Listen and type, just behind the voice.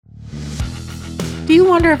Do you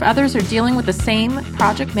wonder if others are dealing with the same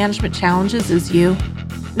project management challenges as you?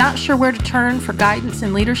 Not sure where to turn for guidance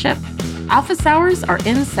and leadership? Office hours are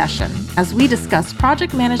in session as we discuss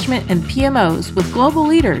project management and PMOs with global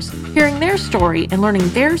leaders, hearing their story and learning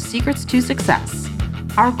their secrets to success.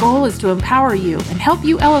 Our goal is to empower you and help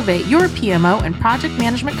you elevate your PMO and project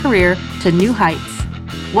management career to new heights.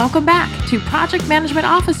 Welcome back to Project Management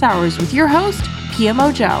Office Hours with your host,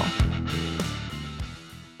 PMO Joe.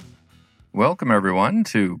 Welcome, everyone,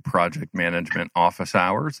 to Project Management Office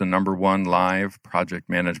Hours, the #1 live project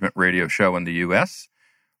management radio show in the U.S.,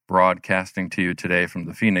 broadcasting to you today from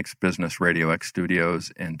the Phoenix Business RadioX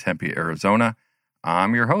studios in Tempe, Arizona.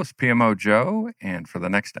 I'm your host, PMO Joe, and for the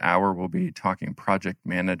next hour, we'll be talking project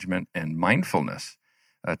management and mindfulness,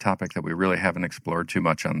 a topic that we really haven't explored too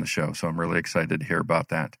much on the show, so I'm really excited to hear about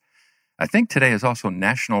that. I think today is also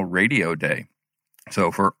National Radio Day.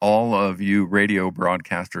 So for all of you radio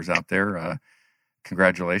broadcasters out there,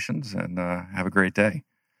 congratulations and have a great day.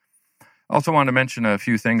 Also want to mention a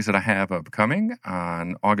few things that I have upcoming.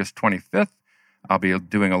 On August 25th, I'll be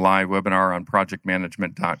doing a live webinar on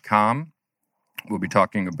projectmanagement.com. We'll be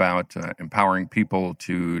talking about empowering people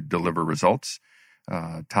to deliver results.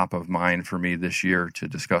 Top of mind for me this year to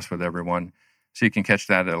discuss with everyone. So you can catch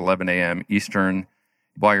that at 11 a.m. Eastern.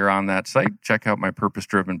 While you're on that site, check out my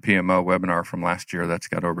Purpose-Driven PMO webinar from last year. That's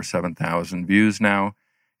got over 7,000 views now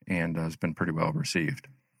and has been pretty well received.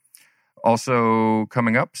 Also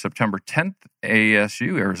coming up, September 10th,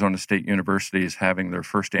 ASU, Arizona State University, is having their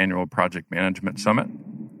first annual Project Management Summit.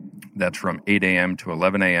 That's from 8 a.m. to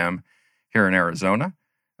 11 a.m. here in Arizona.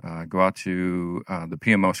 Go out to the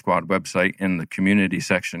PMO Squad website. In the community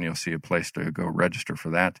section, you'll see a place to go register for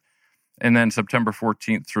that. And then September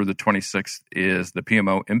 14th through the 26th is the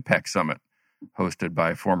PMO Impact Summit, hosted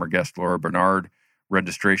by former guest Laura Bernard.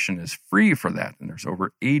 Registration is free for that, and there's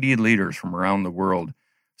over 80 leaders from around the world.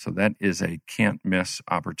 So that is a can't-miss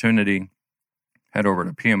opportunity. Head over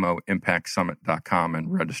to PMOImpactSummit.com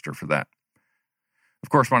and register for that. Of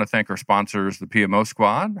course, I want to thank our sponsors, the PMO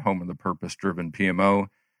Squad, home of the purpose-driven PMO.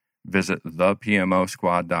 Visit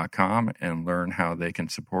thepmosquad.com and learn how they can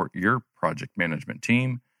support your project management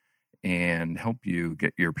team and help you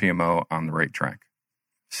get your PMO on the right track.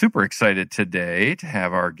 Super excited today to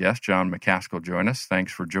have our guest, Jon Macaskill, join us.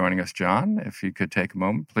 Thanks for joining us, Jon. If you could take a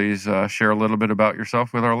moment, please share a little bit about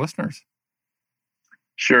yourself with our listeners.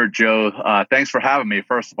 Sure, Joe. Thanks for having me.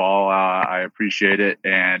 First of all, I appreciate it.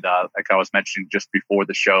 And like I was mentioning just before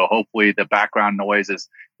the show, hopefully the background noise is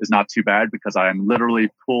not too bad because I am literally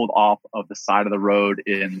pulled off of the side of the road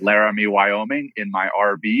in Laramie, Wyoming in my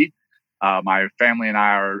RV. My family and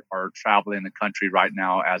I are traveling the country right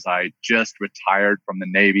now as I just retired from the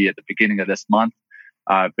Navy at the beginning of this month.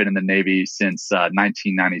 I've been in the Navy since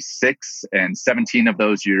 1996, and 17 of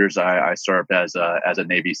those years I served as a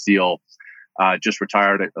Navy SEAL. Just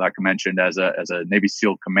retired, like I mentioned, as a Navy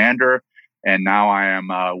SEAL commander, and now I am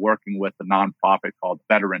working with a nonprofit called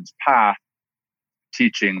Veterans Path,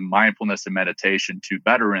 teaching mindfulness and meditation to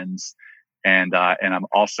veterans. And I've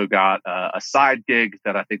also got a side gig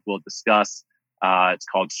that I think we'll discuss. It's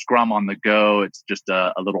called Scrum on the Go. It's just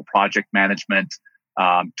a little project management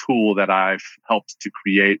tool that I've helped to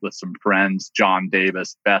create with some friends, John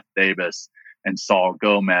Davis, Beth Davis, and Saul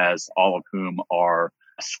Gomez, all of whom are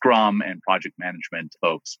Scrum and project management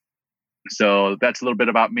folks. So that's a little bit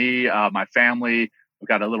about me. My family, we've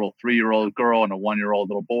got a little 3-year-old girl and a 1-year-old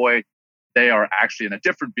little boy. They are actually in a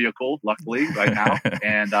different vehicle, luckily, right now.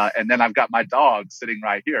 And then I've got my dog sitting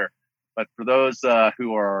right here. But for those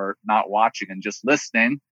who are not watching and just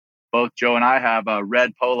listening, both Joe and I have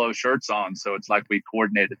red polo shirts on. So it's like we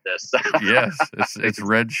coordinated this. Yes, it's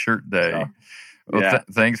Red Shirt Day. So, well, yeah.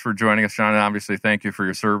 Thanks for joining us, Jon. And obviously, thank you for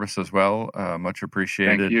your service as well. Much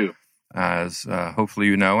appreciated. Thank you. As hopefully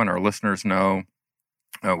you know and our listeners know,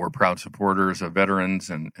 we're proud supporters of veterans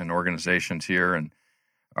and organizations here. And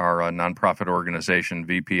our nonprofit organization,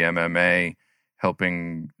 VPMMA,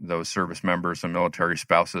 helping those service members and military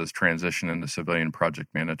spouses transition into civilian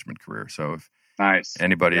project management career. So if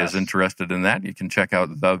anybody is interested in that, you can check out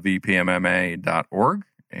thevpmma.org,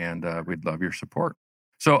 and we'd love your support.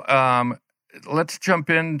 So let's jump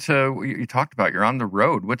into what you talked about. You're on the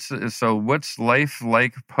road. What's life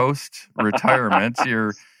like post-retirement?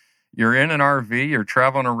 You're in an RV, you're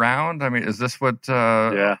traveling around. I mean, is this what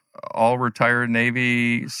all retired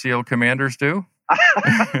Navy SEAL commanders do?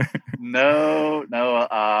 No.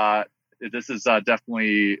 This is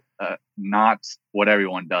definitely not what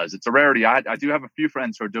everyone does. It's a rarity. I do have a few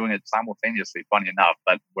friends who are doing it simultaneously, funny enough,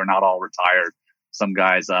 but we're not all retired. Some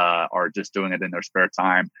guys are just doing it in their spare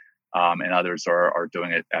time, and others are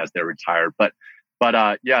doing it as they're retired. But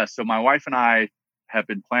so my wife and I, have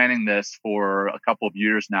been planning this for a couple of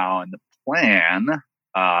years now, and the plan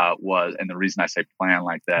was, and the reason I say plan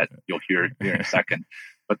like that, you'll hear here in a second,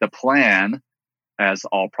 but the plan, as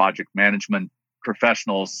all project management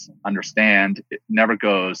professionals understand, it never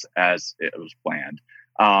goes as it was planned.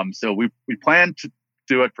 So we planned to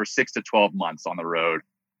do it for 6 to 12 months on the road,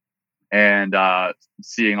 and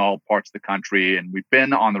seeing all parts of the country. And we've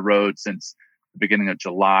been on the road since the beginning of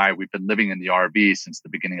July. We've been living in the RV since the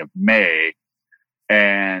beginning of May.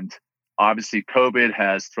 And obviously COVID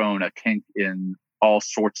has thrown a kink in all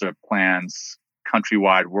sorts of plans,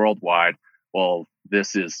 countrywide, worldwide. Well,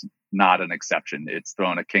 this is not an exception. It's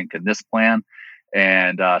thrown a kink in this plan.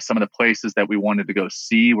 And some of the places that we wanted to go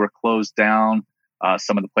see were closed down.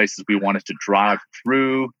 Some of the places we wanted to drive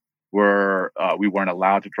through we weren't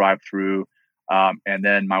allowed to drive through. And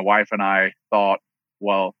then my wife and I thought,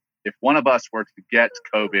 well, if one of us were to get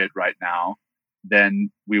COVID right now,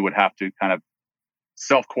 then we would have to kind of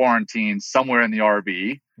self-quarantine somewhere in the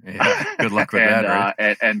RV. Yeah, good luck with that,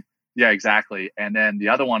 right? And yeah, exactly. And then the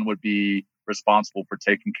other one would be responsible for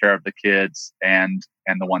taking care of the kids and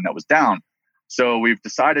the one that was down. So we've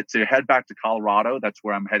decided to head back to Colorado. That's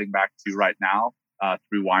where I'm heading back to right now,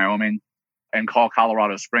 through Wyoming, and call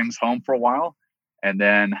Colorado Springs home for a while. And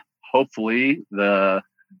then hopefully the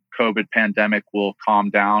COVID pandemic will calm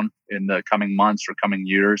down in the coming months or coming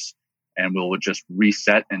years, and we'll just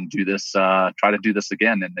reset and do this, try to do this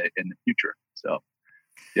again in the future. So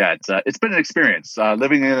yeah, it's been an experience,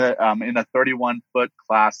 living in a 31-foot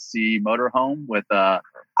Class C motorhome with a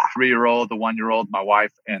 3-year-old, the 1-year-old, my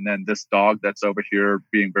wife, and then this dog that's over here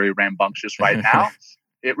being very rambunctious right now.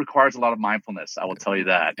 It requires a lot of mindfulness, I will tell you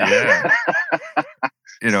that. Yeah.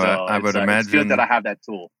 So I would imagine it's good that I have that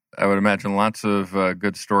tool. I would imagine lots of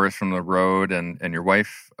good stories from the road, and your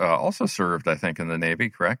wife also served, I think, in the Navy,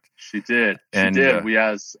 correct? She did.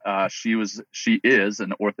 She is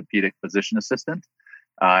an orthopedic physician assistant,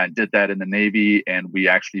 and did that in the Navy. And we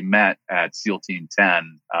actually met at SEAL Team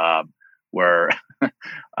 10, where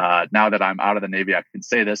now that I'm out of the Navy, I can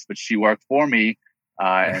say this, but she worked for me.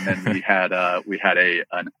 And then we had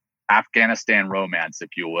an Afghanistan romance, if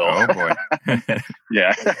you will. Oh boy.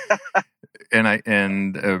 Yeah.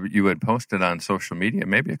 And you had posted on social media,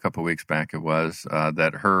 maybe a couple of weeks back it was,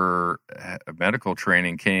 that her medical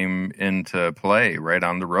training came into play right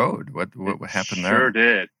on the road. What happened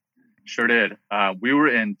there? Sure did. We were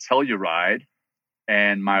in Telluride,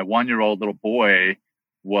 and my 1-year-old little boy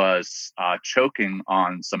was choking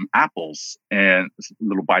on some apples, and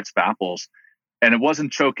little bites of apples. And it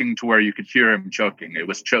wasn't choking to where you could hear him choking. It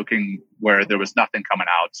was choking where there was nothing coming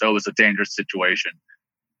out. So it was a dangerous situation.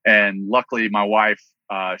 And luckily, my wife,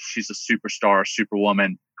 she's a superstar,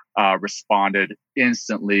 superwoman, responded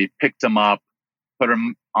instantly, picked him up, put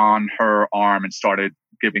him on her arm, and started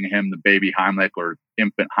giving him the baby Heimlich or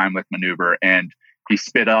infant Heimlich maneuver. And he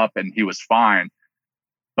spit up and he was fine.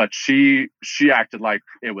 But she acted like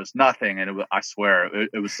it was nothing. And I swear,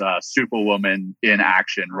 it was a superwoman in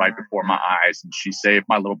action right before my eyes. And she saved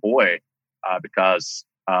my little boy because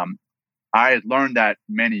I had learned that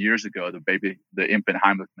many years ago, the infant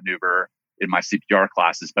Heimlich maneuver in my CPR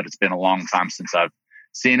classes, but it's been a long time since I've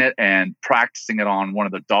seen it, and practicing it on one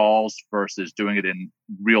of the dolls versus doing it in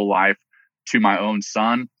real life to my own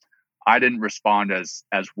son. I didn't respond as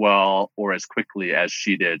well or as quickly as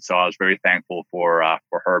she did. So I was very thankful for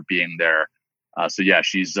her being there. So yeah,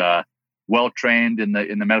 she's well trained in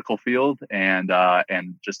the medical field, and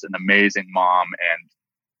just an amazing mom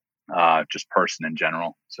and just person in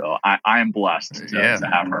general. So I am blessed to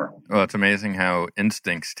have her. Well, it's amazing how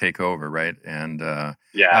instincts take over, right? And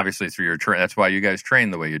obviously through your that's why you guys train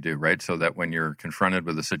the way you do, right? So that when you're confronted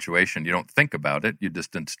with a situation, you don't think about it, you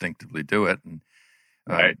just instinctively do it. And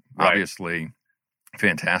obviously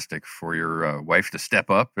fantastic for your wife to step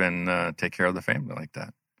up and take care of the family like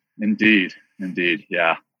that. Indeed.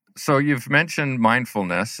 Yeah. So you've mentioned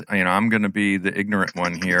mindfulness. I'm going to be the ignorant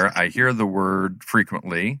one here. I hear the word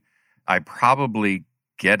frequently. I probably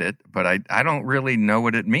get it, but I don't really know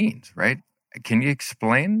what it means, right? Can you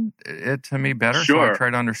explain it to me better? Sure. So I try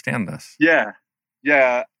to understand this. Yeah.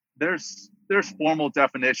 There's formal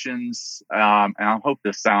definitions, and I hope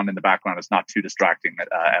the sound in the background is not too distracting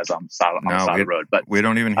as I'm on the side of the road. But we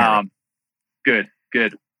don't even hear it.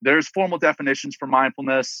 Good. There's formal definitions for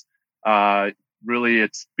mindfulness. Really,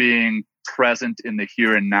 it's being present in the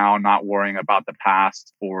here and now, not worrying about the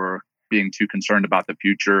past or being too concerned about the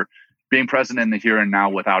future. Being present in the here and now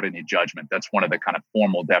without any judgment. That's one of the kind of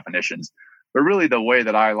formal definitions. But really, the way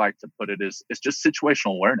that I like to put it is just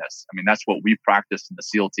situational awareness. I mean, that's what we practice in the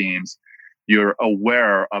SEAL teams. You're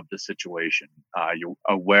aware of the situation. You're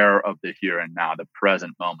aware of the here and now, the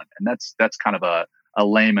present moment. And that's kind of a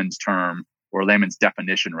layman's term, or a layman's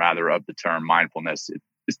definition rather, of the term mindfulness.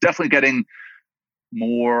 It's definitely getting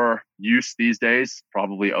more use these days,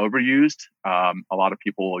 probably overused. A lot of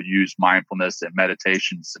people use mindfulness and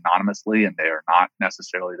meditation synonymously, and they are not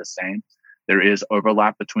necessarily the same. There is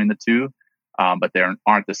overlap between the two, but they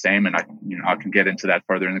aren't the same. And I can get into that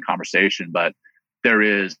further in the conversation. But there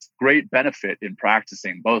is great benefit in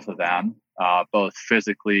practicing both of them, both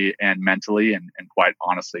physically and mentally, and quite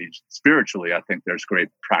honestly, spiritually. I think there's great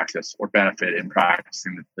practice or benefit in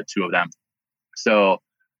practicing the two of them. So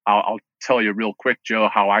I'll tell you real quick, Joe,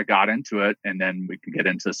 how I got into it, and then we can get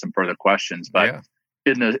into some further questions. But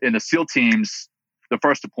in the SEAL teams, the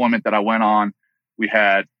first deployment that I went on, we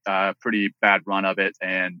had a pretty bad run of it.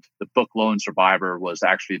 And the book Lone Survivor was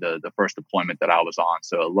actually the first deployment that I was on.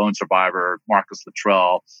 So Lone Survivor, Marcus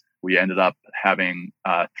Luttrell, we ended up having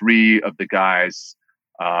 3 of the guys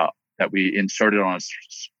that we inserted on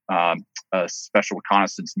a special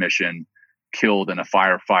reconnaissance mission killed in a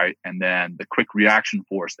firefight. And then the quick reaction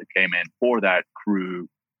force that came in for that crew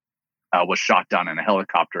was shot down in a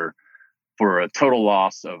helicopter, for a total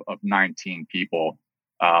loss of 19 people,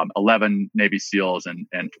 11 Navy SEALs and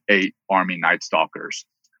 8 Army Night Stalkers.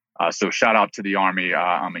 So shout out to the Army.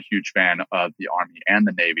 I'm a huge fan of the Army and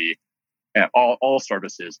the Navy, and all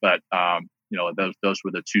services. But those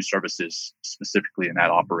were the 2 services specifically in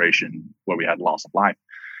that operation where we had loss of life.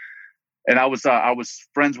 And I was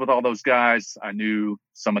friends with all those guys. I knew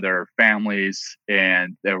some of their families,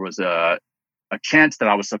 and there was a chance that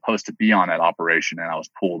I was supposed to be on that operation, and I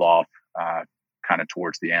was pulled off kind of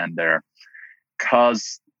towards the end there,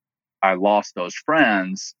 because I lost those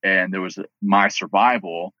friends and there was my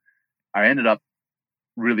survival. I ended up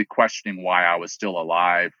really questioning why I was still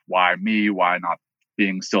alive, why me, why not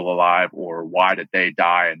being still alive, or why did they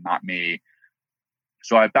die and not me?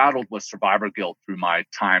 So I battled with survivor guilt through my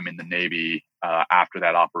time in the Navy after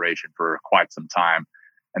that operation for quite some time.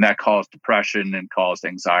 And that caused depression and caused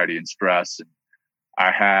anxiety and stress. And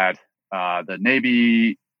I had the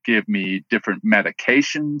Navy give me different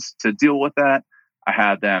medications to deal with that. I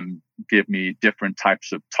had them give me different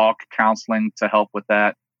types of talk counseling to help with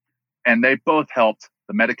that. And they both helped.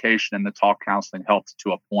 The medication and the talk counseling helped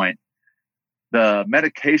to a point. The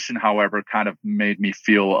medication, however, kind of made me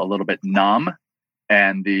feel a little bit numb.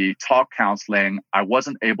 And the talk counseling, I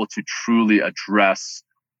wasn't able to truly address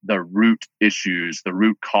the root issues, the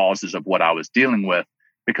root causes of what I was dealing with,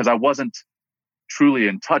 because I wasn't truly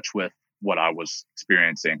in touch with what I was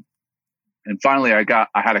experiencing. And finally, I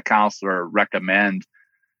had a counselor recommend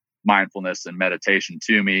mindfulness and meditation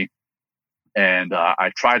to me. And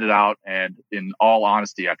I tried it out. And in all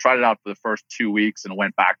honesty, I tried it out for the first 2 weeks and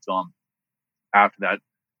went back to him after that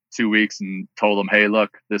 2 weeks and told him, hey,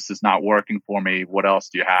 look, this is not working for me. What else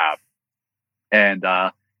do you have?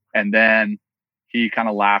 And then he kind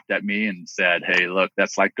of laughed at me and said, hey, look,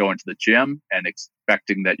 that's like going to the gym and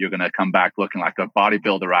expecting that you're going to come back looking like a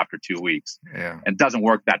bodybuilder after 2 weeks. Yeah. And it doesn't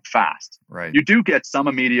work that fast. Right. You do get some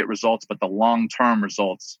immediate results, but the long-term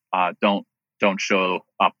results don't show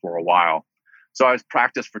up for a while. So I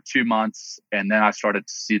practiced for 2 months, and then I started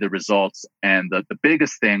to see the results. And the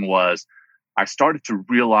biggest thing was I started to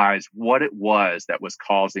realize what it was that was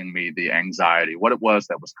causing me the anxiety, what it was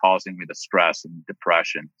that was causing me the stress and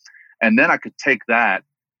depression. And then I could take that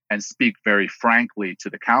and speak very frankly to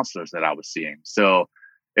the counselors that I was seeing. So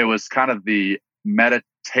it was kind of the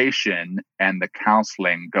meditation and the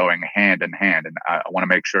counseling going hand in hand. And I want to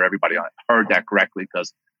make sure everybody heard that correctly,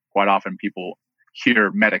 because quite often people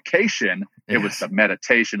hear medication. Yes. It was the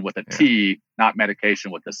meditation with a T, not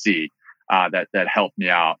medication with a C, that helped me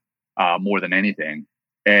out more than anything.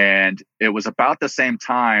 And it was about the same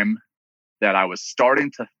time that I was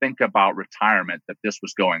starting to think about retirement that this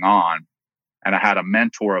was going on. And I had a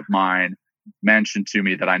mentor of mine mention to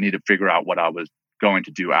me that I need to figure out what I was going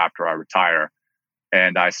to do after I retire.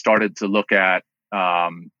 And I started to look at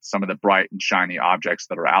some of the bright and shiny objects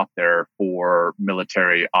that are out there for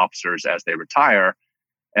military officers as they retire.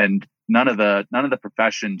 And none of the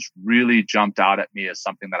professions really jumped out at me as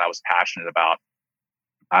something that I was passionate about.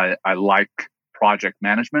 I like project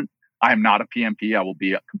management. I am not a PMP. I will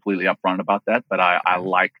be completely upfront about that, but I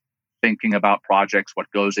like thinking about projects, what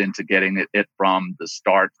goes into getting it from the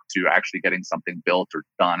start to actually getting something built or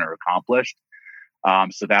done or accomplished.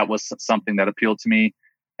 So that was something that appealed to me.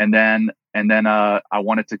 And then I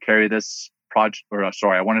wanted to carry this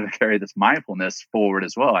I wanted to carry this mindfulness forward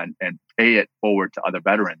as well and pay it forward to other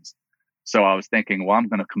veterans. So I was thinking, well, I'm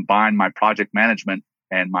going to combine my project management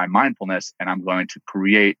and my mindfulness, and I'm going to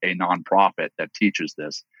create a nonprofit that teaches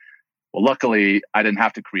this. Well, luckily, I didn't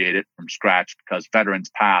have to create it from scratch, because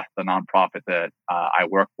Veterans Path, the nonprofit that I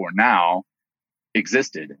work for now,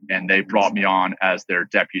 existed, and they brought me on as their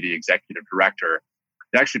deputy executive director.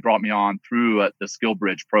 They actually brought me on through the Skill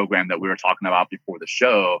Bridge program that we were talking about before the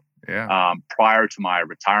show, prior to my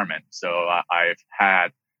retirement. So I've had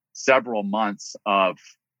several months of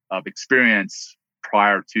experience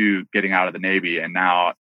prior to getting out of the Navy, and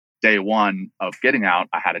now day one of getting out,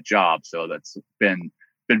 I had a job. So that's been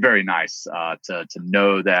very nice to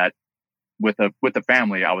know that with the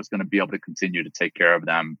family, I was going to be able to continue to take care of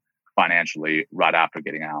them financially right after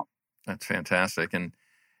getting out. That's fantastic, and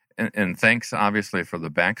thanks obviously for the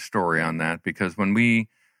backstory on that, because when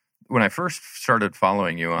I first started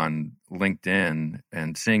following you on LinkedIn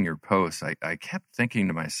and seeing your posts, I kept thinking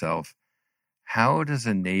to myself, how does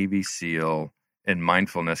a Navy SEAL and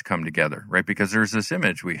mindfulness come together, right? Because there's this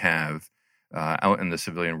image we have out in the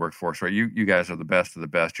civilian workforce, right? You guys are the best of the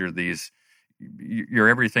best. You're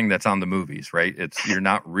everything that's on the movies, right? You're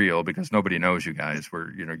not real because nobody knows you guys.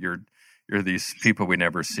 You're these people we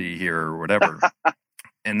never see here or whatever.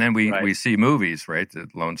 And then we see movies, right? The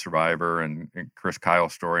Lone Survivor and Chris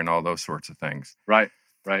Kyle's story and all those sorts of things. Right.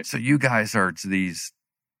 So you guys are these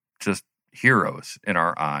just heroes in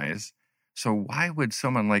our eyes. So why would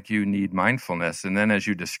someone like you need mindfulness? And then as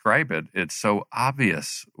you describe it, it's so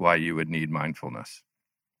obvious why you would need mindfulness.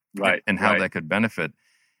 Right. And how that could benefit.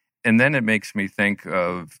 And then it makes me think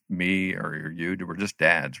of me or you. We're just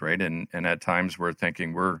dads, right? And at times we're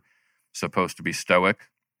thinking we're supposed to be stoic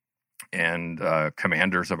and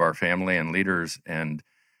commanders of our family and leaders. And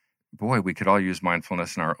boy, we could all use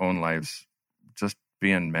mindfulness in our own lives, just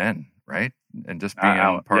being men, right? And just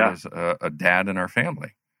being part of a dad in our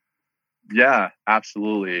family. Yeah,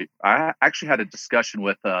 absolutely. I actually had a discussion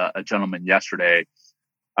with a gentleman yesterday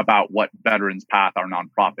about what Veterans Path, our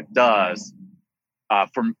nonprofit, does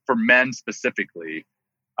for men specifically.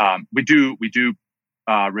 We do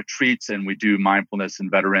retreats, and we do mindfulness and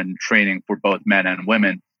veteran training for both men and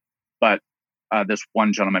women. But this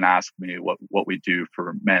one gentleman asked me what we do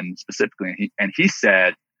for men specifically, and he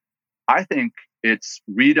said, "I think it's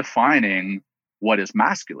redefining what is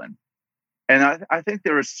masculine." And I think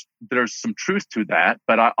there's some truth to that,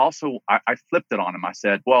 but I flipped it on him. I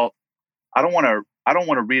said, "Well, I don't want to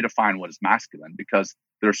redefine what is masculine, because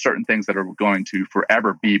there are certain things that are going to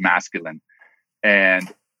forever be masculine.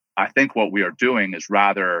 And I think what we are doing is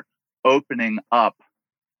rather opening up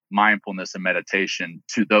mindfulness and meditation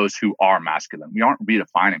to those who are masculine. We aren't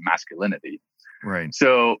redefining masculinity." Right.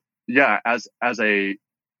 So yeah, as a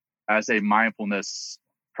mindfulness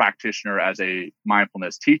practitioner, as a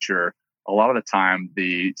mindfulness teacher, a lot of the time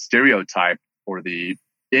the stereotype or the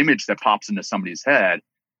image that pops into somebody's head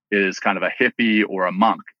is kind of a hippie or a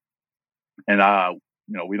monk. And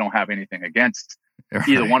we don't have anything against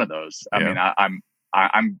either one of those. I mean,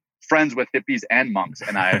 I'm friends with hippies and monks,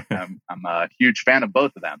 and I'm a huge fan of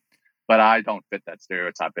both of them, but I don't fit that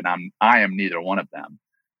stereotype, and I am neither one of them.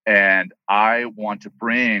 And I want to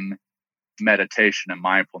bring meditation and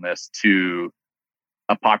mindfulness to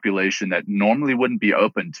a population that normally wouldn't be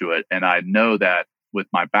open to it. And I know that with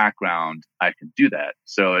my background, I can do that.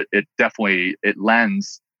 So it definitely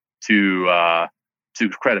lends to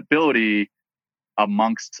credibility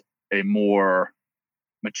amongst a more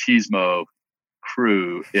machismo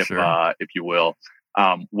crew, if you will,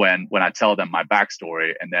 when I tell them my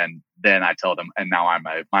backstory, and then I tell them, and now I'm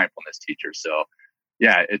a mindfulness teacher. So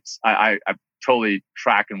yeah, I'm totally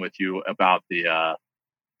tracking with you about the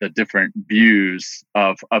different views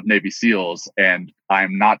of Navy SEALs, and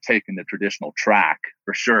I'm not taking the traditional track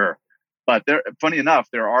for sure. But funny enough,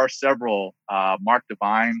 there are several. Mark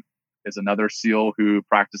Devine is another SEAL who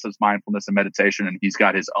practices mindfulness and meditation, and he's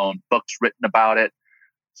got his own books written about it.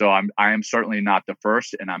 So I am certainly not the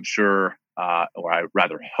first, and I'm sure, or I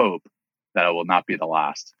rather hope, that I will not be the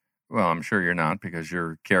last. Well, I'm sure you're not, because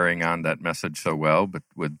you're carrying on that message so well, but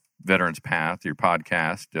with Veterans Path, your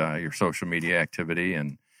podcast, your social media activity,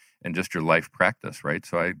 and just your life practice, right?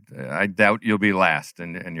 So I doubt you'll be last,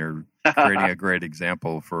 and you're creating a great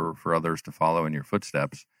example for others to follow in your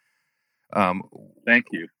footsteps. Thank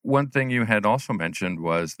you. One thing you had also mentioned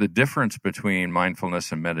was the difference between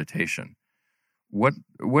mindfulness and meditation. What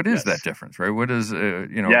is that difference, right? What is,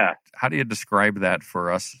 how do you describe that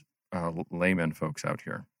for us layman folks out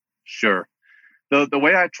here? Sure. The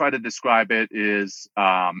way I try to describe it is,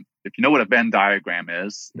 if you know what a Venn diagram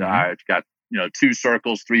is, you've got, 2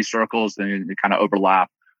 circles, 3 circles, and they kind of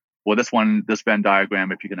overlap. Well, this Venn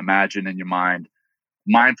diagram, if you can imagine in your mind,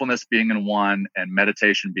 mindfulness being in one and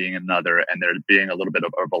meditation being in another, and there being a little bit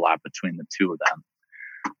of overlap between the two of them.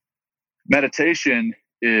 Meditation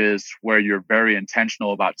is where you're very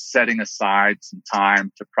intentional about setting aside some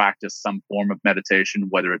time to practice some form of meditation,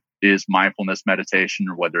 whether it is mindfulness meditation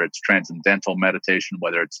or whether it's transcendental meditation,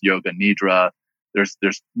 whether it's yoga nidra.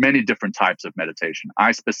 There's many different types of meditation.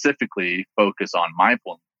 I specifically focus on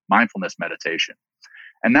mindfulness meditation.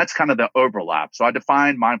 And that's kind of the overlap. So I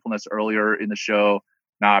defined mindfulness earlier in the show.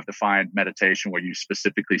 Now I've defined meditation where you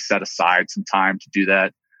specifically set aside some time to do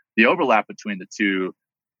that. The overlap between the two,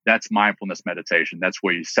 that's mindfulness meditation. That's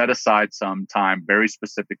where you set aside some time very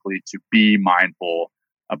specifically to be mindful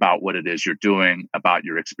about what it is you're doing, about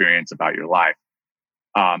your experience, about your life.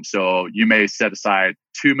 So you may set aside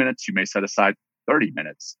 2 minutes, you may set aside 30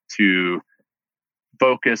 minutes to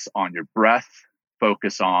focus on your breath,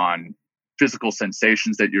 focus on physical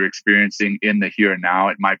sensations that you're experiencing in the here and now.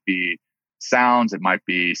 It might be sounds, it might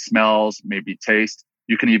be smells, maybe taste.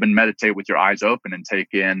 You can even meditate with your eyes open and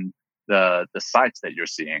take in the sights that you're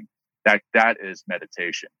seeing. That is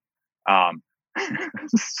meditation.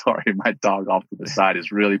 Sorry, my dog off to the side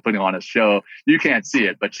is really putting on a show. You can't see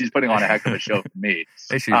it, but she's putting on a heck of a show for me.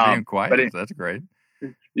 Hey, she's being quiet. That's great.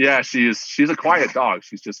 Yeah, she's a quiet dog.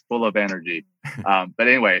 She's just full of energy. But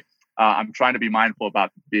anyway, I'm trying to be mindful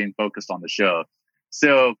about being focused on the show.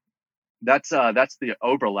 So that's the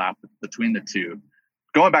overlap between the two.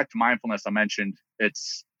 Going back to mindfulness, I mentioned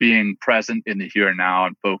it's being present in the here and now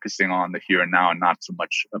and focusing on the here and now and not so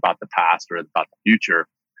much about the past or about the future.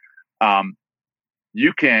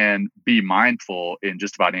 You can be mindful in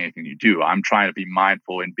just about anything you do. I'm trying to be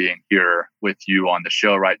mindful in being here with you on the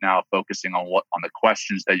show right now, focusing on the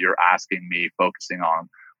questions that you're asking me, focusing on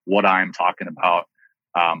what I'm talking about.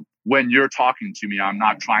 When you're talking to me, I'm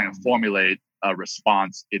not trying to formulate a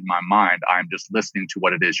response in my mind. I'm just listening to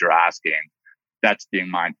what it is you're asking. That's being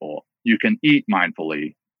mindful. You can eat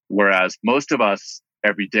mindfully, whereas most of us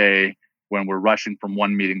every day, when we're rushing from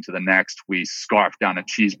one meeting to the next, we scarf down a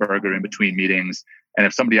cheeseburger in between meetings. And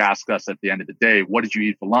if somebody asks us at the end of the day, what did you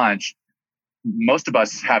eat for lunch? Most of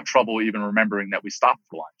us have trouble even remembering that we stopped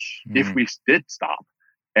for lunch, if we did stop.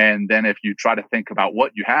 And then if you try to think about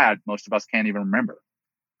what you had, most of us can't even remember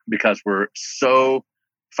because we're so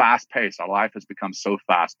fast paced. Our life has become so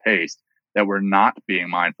fast paced that we're not being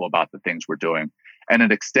mindful about the things we're doing. And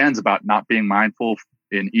it extends about not being mindful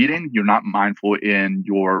in eating. You're not mindful in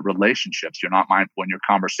your relationships. You're not mindful in your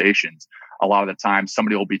conversations. A lot of the time,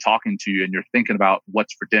 somebody will be talking to you and you're thinking about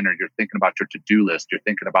what's for dinner. You're thinking about your to-do list. You're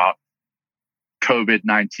thinking about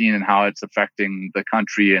COVID-19 and how it's affecting the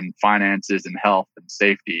country and finances and health and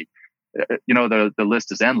safety. The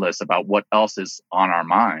list is endless about what else is on our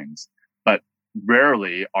minds. But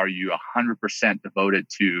rarely are you 100% devoted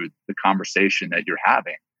to the conversation that you're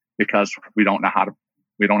having because we don't know how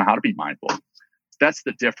to be mindful. That's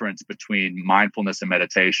the difference between mindfulness and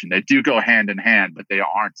meditation. They do go hand in hand, but they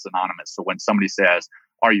aren't synonymous. So when somebody says,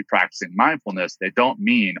 "Are you practicing mindfulness?" they don't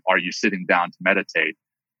mean, "Are you sitting down to meditate?"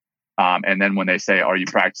 And then when they say, "Are you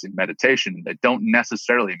practicing meditation?" they don't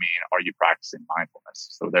necessarily mean, "Are you practicing mindfulness?"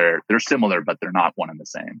 So they're similar, but they're not one and the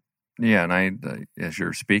same. Yeah, and as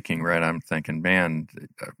you're speaking, right, I'm thinking, man,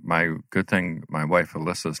 my good thing my wife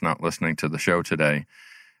Alyssa's not listening to the show today.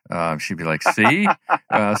 She'd be like, "See,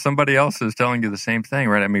 somebody else is telling you the same thing,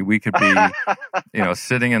 right?" I mean, we could be,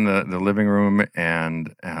 sitting in the living room,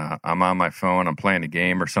 and I'm on my phone, I'm playing a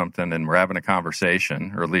game or something, and we're having a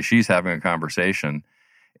conversation, or at least she's having a conversation,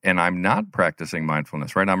 and I'm not practicing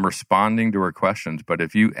mindfulness, right? I'm responding to her questions, but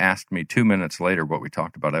if you asked me 2 minutes later what we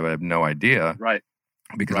talked about, I would have no idea, right?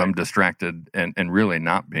 Because I'm distracted and really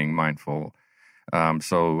not being mindful.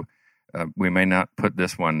 So we may not put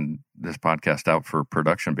this podcast out for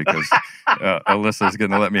production because Alyssa's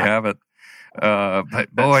going to let me have it.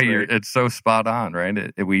 But boy, it's so spot on,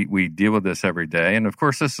 right? We deal with this every day. And of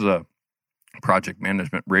course, this is a project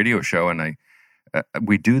management radio show, and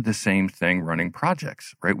we do the same thing running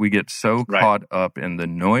projects, right? We get so caught up in the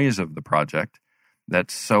noise of the project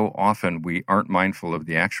that so often we aren't mindful of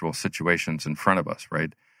the actual situations in front of us,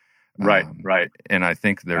 right? Right. And I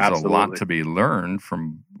think there's a lot to be learned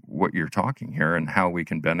from what you're talking here and how we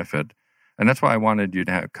can benefit. And that's why I wanted you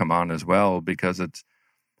to come on as well, because it's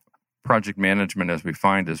project management, as we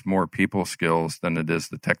find, is more people skills than it is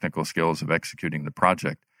the technical skills of executing the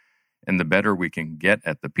project. And the better we can get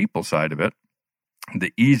at the people side of it,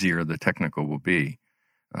 the easier the technical will be.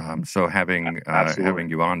 So having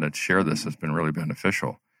you on to share this has been really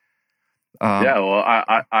beneficial.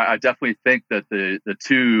 I definitely think that the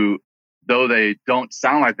two, though they don't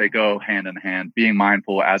sound like they go hand in hand, being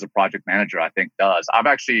mindful as a project manager, I think does. I've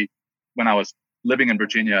actually, when I was living in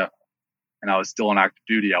Virginia and I was still on active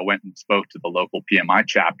duty, I went and spoke to the local PMI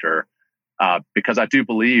chapter because I do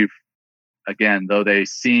believe, again, though they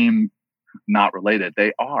seem not related.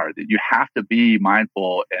 They are. That you have to be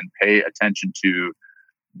mindful and pay attention to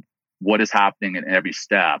what is happening in every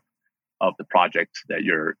step of the project that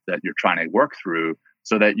you're trying to work through,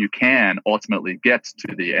 so that you can ultimately get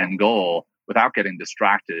to the end goal without getting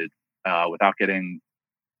distracted, without getting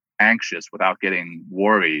anxious, without getting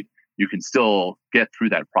worried. You can still get through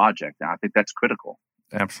that project. And I think that's critical.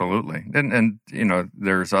 Absolutely. And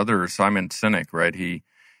there's others. Simon Sinek, right? He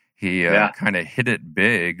kind of hit it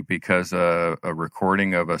big because a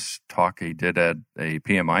recording of a talk he did at a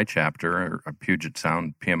PMI chapter, or a Puget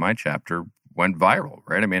Sound PMI chapter, went viral,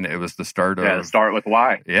 right? I mean, it was the start of... start with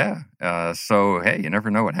why. Yeah. So, hey, you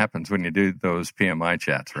never know what happens when you do those PMI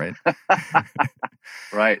chats, right?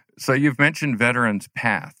 Right. So you've mentioned Veterans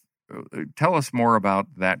Path. Tell us more about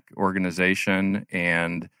that organization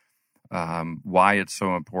and why it's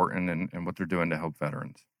so important and what they're doing to help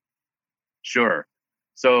veterans. Sure.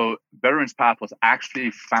 So Veterans Path was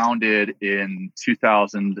actually founded in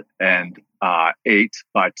 2008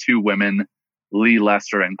 by two women, Lee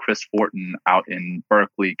Lesser and Chris Fortin, out in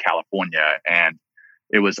Berkeley, California. And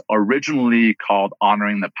it was originally called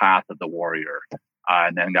Honoring the Path of the Warrior,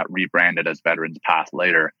 and then got rebranded as Veterans Path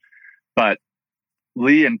later. But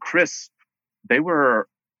Lee and Chris, they were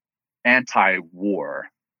anti-war.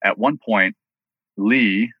 At one point,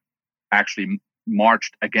 Lee actually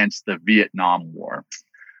marched against the Vietnam War.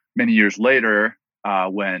 Many years later,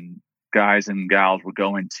 when guys and gals were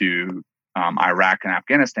going to Iraq and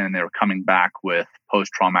Afghanistan, they were coming back with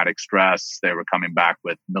post-traumatic stress. They were coming back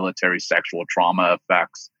with military sexual trauma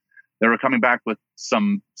effects. They were coming back with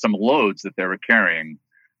some loads that they were carrying.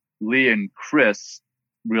 Lee and Chris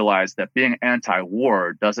realized that being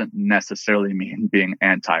anti-war doesn't necessarily mean being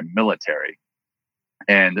anti-military.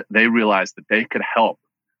 And they realized that they could help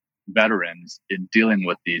veterans in dealing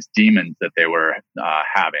with these demons that they were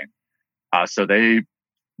having. So they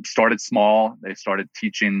started small. They started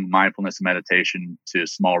teaching mindfulness and meditation to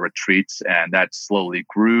small retreats, and that slowly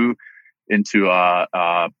grew into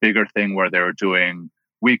a bigger thing where they were doing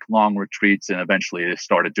week-long retreats, and eventually they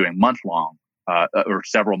started doing month-long or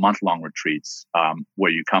several month-long retreats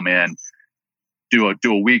where you come in, do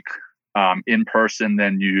a week in person,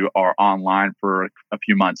 then you are online for a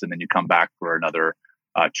few months, and then you come back for another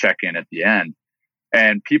check-in at the end.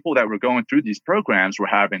 And people that were going through these programs were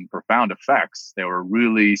having profound effects. They were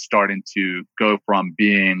really starting to go from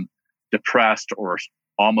being depressed or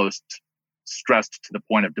almost stressed to the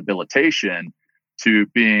point of debilitation to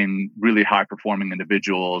being really high-performing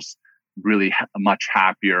individuals, really much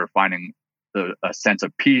happier, finding a sense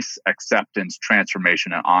of peace, acceptance,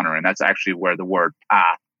 transformation, and honor. And that's actually where the word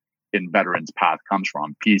path in Veterans Path comes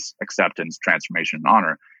from: peace, acceptance, transformation, and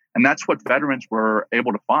honor. And that's what veterans were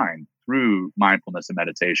able to find through mindfulness and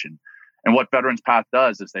meditation. And what Veterans Path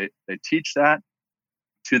does is they teach that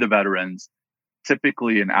to the veterans,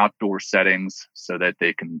 typically in outdoor settings, so that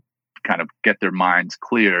they can kind of get their minds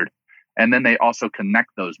cleared. And then they also connect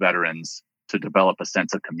those veterans to develop a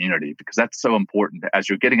sense of community, because that's so important. As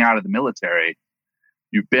you're getting out of the military,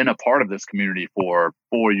 you've been a part of this community for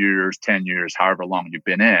 4 years, 10 years, however long you've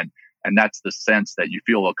been in. And that's the sense that you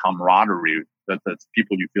feel a camaraderie, that the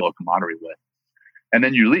people you feel a camaraderie with. And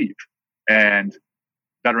then you leave. And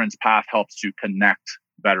Veterans Path helps to connect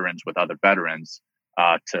veterans with other veterans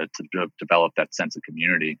to develop that sense of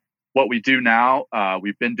community. What we do now,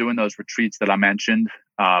 we've been doing those retreats that I mentioned,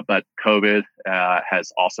 but COVID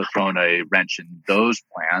has also thrown a wrench in those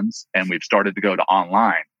plans, and we've started to go to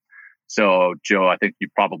online. So, Joe, I think you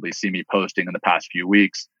probably see me posting in the past few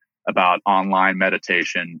weeks about online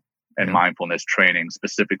meditation and mindfulness training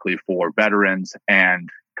specifically for veterans and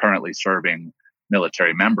currently serving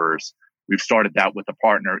military members. We've started that with a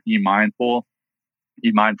partner, eMindful.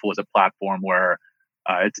 eMindful is a platform where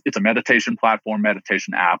it's a meditation platform,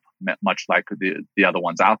 meditation app, much like the other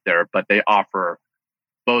ones out there, but they offer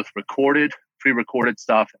both pre-recorded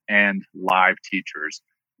stuff and live teachers.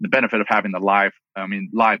 The benefit of having the live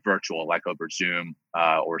virtual, like over Zoom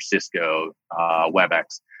or Cisco,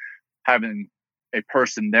 WebEx, having a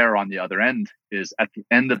person there on the other end is at the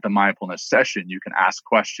end of the mindfulness session, you can ask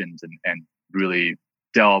questions and really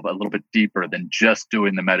delve a little bit deeper than just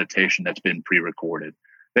doing the meditation that's been pre-recorded.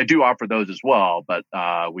 They do offer those as well, but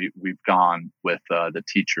we've gone with the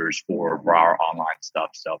teachers for our online stuff.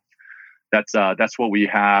 So that's what we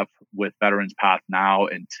have with Veterans Path now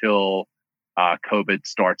until COVID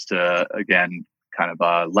starts to again kind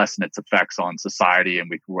of lessen its effects on society,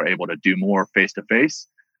 and we're able to do more face-to-face.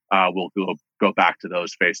 We'll go back to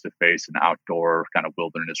those face-to-face and outdoor kind of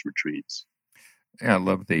wilderness retreats. Yeah, I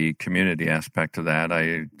love the community aspect of that.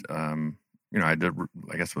 I did,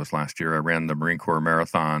 I guess it was last year, I ran the Marine Corps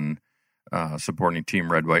Marathon supporting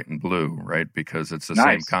Team Red, White, and Blue, right? Because it's the Nice.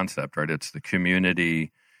 same concept, right? It's the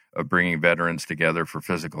community of bringing veterans together for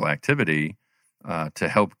physical activity to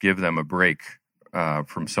help give them a break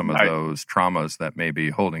from some of those traumas that may be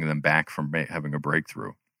holding them back from having a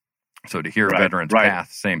breakthrough. So to hear Veterans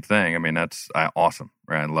Path, same thing. I mean, that's awesome.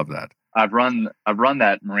 Right? I love that. I've run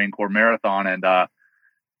that Marine Corps marathon, and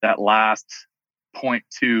that last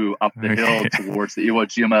 0.2 up the hill towards the Iwo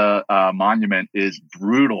Jima monument is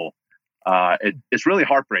brutal. It's really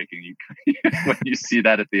heartbreaking when you see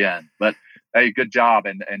that at the end. But hey, good job.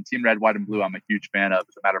 And Team Red, White, and Blue, I'm a huge fan of.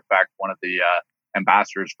 As a matter of fact, one of the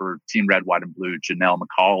ambassadors for Team Red, White, and Blue, Janelle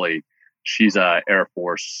McCauley, she's a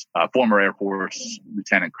former Air Force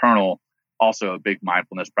Lieutenant Colonel, also a big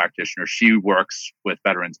mindfulness practitioner. She works with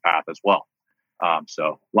Veterans Path as well.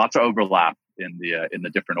 So lots of overlap in the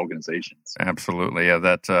different organizations. Absolutely.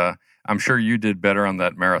 Yeah, I'm sure you did better on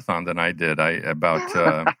that marathon than I did. I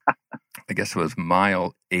guess it was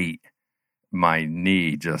mile 8, my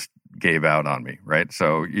knee just gave out on me, right?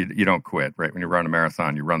 So you don't quit, right? When you run a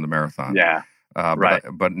marathon, you run the marathon. Yeah. Right.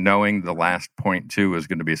 But knowing the last 0.2 was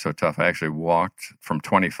going to be so tough, I actually walked from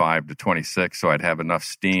 25 to 26 so I'd have enough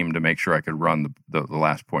steam to make sure I could run the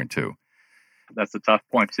last 0.2. That's a tough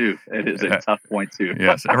 0.2. It is a tough 0.2.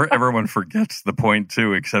 Yes, everyone forgets the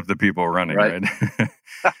 0.2 except the people running, right?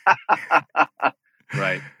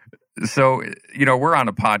 Right. So, we're on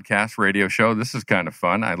a podcast radio show. This is kind of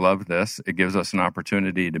fun. I love this. It gives us an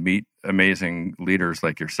opportunity to meet amazing leaders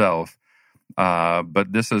like yourself.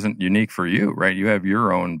 But this isn't unique for you, right? You have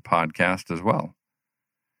your own podcast as well.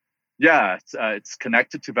 Yeah, it's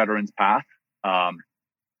connected to Veterans Path, and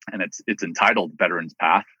it's entitled Veterans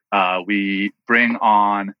Path. We bring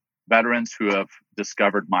on veterans who have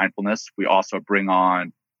discovered mindfulness. We also bring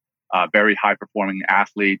on very high-performing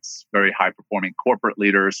athletes, very high-performing corporate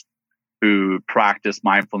leaders who practice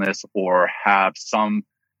mindfulness or have some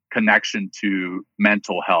connection to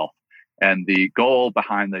mental health. And the goal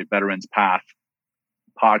behind the Veterans Path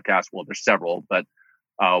podcast, well, there's several, but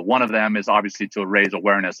one of them is obviously to raise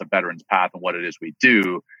awareness of Veterans Path and what it is we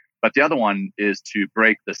do. But the other one is to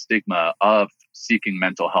break the stigma of seeking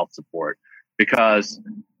mental health support. Because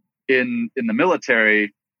in the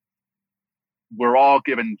military, we're all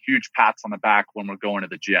given huge pats on the back when we're going to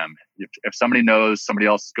the gym. If somebody knows somebody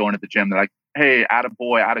else is going to the gym, they're like, "Hey,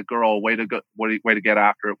 attaboy, attagirl, way to go, way to get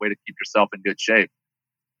after it, way to keep yourself in good shape."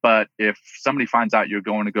 But if somebody finds out you're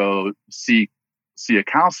going to go see a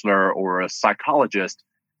counselor or a psychologist,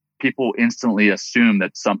 people instantly assume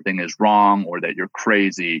that something is wrong or that you're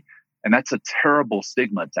crazy. And that's a terrible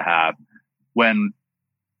stigma to have, when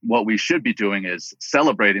what we should be doing is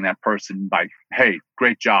celebrating that person by, "Hey,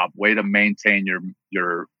 great job. Way to maintain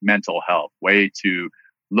your mental health. Way to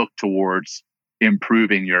look towards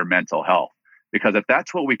improving your mental health." Because if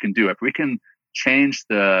that's what we can do, if we can change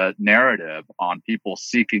the narrative on people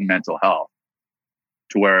seeking mental health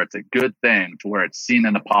to where it's a good thing, to where it's seen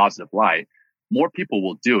in a positive light, more people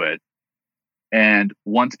will do it. And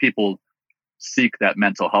once people seek that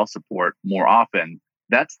mental health support more often,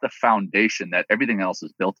 that's the foundation that everything else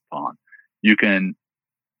is built upon.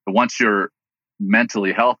 Once you're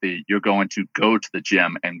mentally healthy, you're going to go to the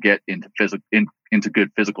gym and get into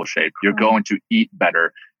good physical shape. You're going to eat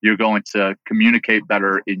better. You're going to communicate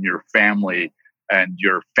better in your family, and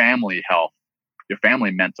your family health, your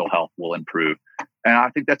family mental health will improve. And I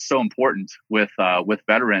think that's so important with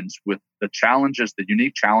veterans, with the challenges, the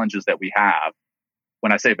unique challenges that we have.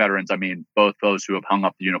 When I say veterans, I mean both those who have hung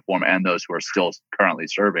up the uniform and those who are still currently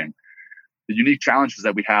serving. The unique challenges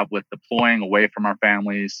that we have with deploying away from our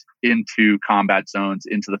families into combat zones,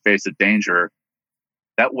 into the face of danger,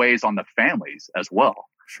 that weighs on the families as well.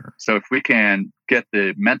 Sure. So if we can get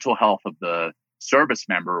the mental health of the service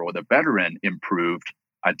member or the veteran improved,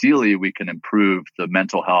 ideally we can improve the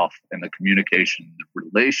mental health and the communication, the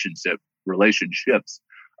relationships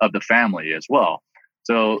of the family as well.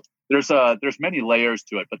 So there's many layers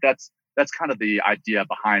to it, but that's kind of the idea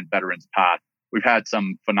behind Veterans Path. We've had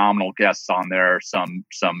some phenomenal guests on there, some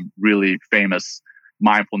really famous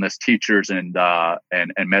mindfulness teachers and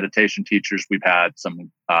meditation teachers. We've had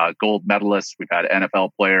some gold medalists. We've had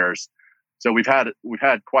NFL players. So we've had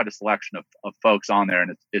quite a selection of folks on there,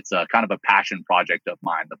 and it's a kind of a passion project of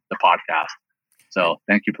mine, the podcast. So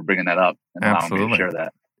thank you for bringing that up and allowing me to share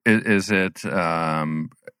that. Is it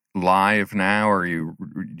live now, or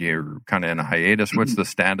you're kind of in a hiatus? What's the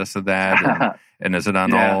status of that? And is it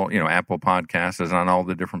on all, Apple Podcasts? Is it on all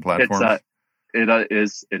the different platforms? It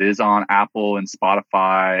is on Apple and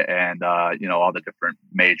Spotify and all the different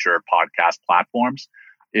major podcast platforms.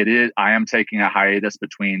 I am taking a hiatus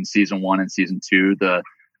between season 1 and season 2. The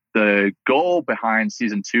The goal behind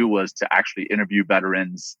season 2 was to actually interview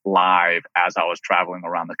veterans live as I was traveling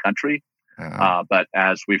around the country. But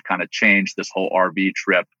as we've kind of changed this whole RV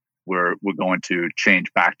trip, we're going to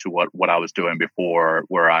change back to what I was doing before,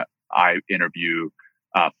 where I interview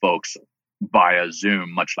folks via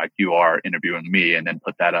Zoom, much like you are interviewing me, and then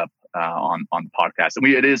put that up on the podcast. And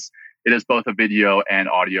it is both a video and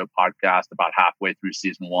audio podcast. About halfway through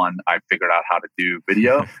season 1, I figured out how to do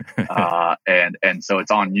video, and so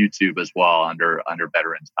it's on YouTube as well under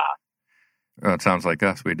Veterans Path. Well, it sounds like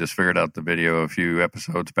us. We just figured out the video a few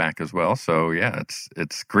episodes back as well. So yeah,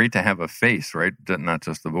 it's great to have a face, right? Not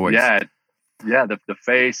just the voice. Yeah. The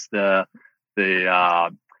face, the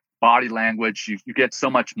body language. You get so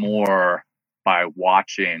much more by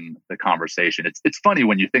watching the conversation. It's funny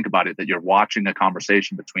when you think about it that you're watching a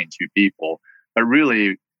conversation between two people, but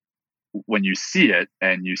really when you see it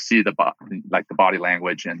and you see the body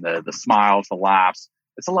language and the smiles, the laughs,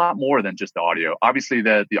 it's a lot more than just the audio. Obviously,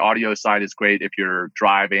 the audio side is great if you're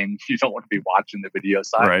driving. You don't want to be watching the video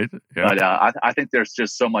side. Right. Yeah. But I think there's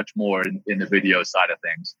just so much more in the video side of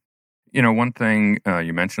things. One thing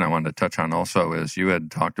you mentioned I wanted to touch on also is you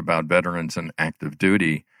had talked about veterans and active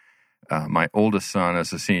duty. My oldest son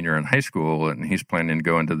is a senior in high school, and he's planning to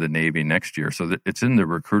go into the Navy next year. So it's in the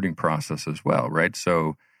recruiting process as well, right?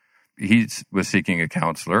 So he was seeking a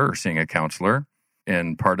counselor or seeing a counselor.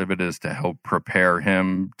 And part of it is to help prepare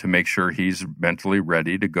him to make sure he's mentally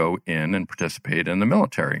ready to go in and participate in the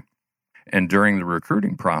military. And during the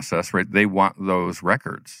recruiting process, right, they want those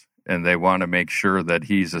records and they want to make sure that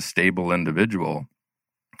he's a stable individual.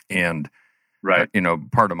 And, right,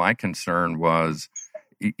 part of my concern was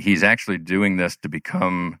he's actually doing this to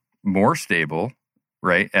become more stable,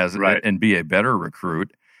 right, and be a better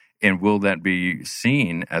recruit. And will that be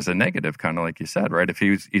seen as a negative, kind of like you said, right? If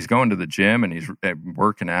he's going to the gym and he's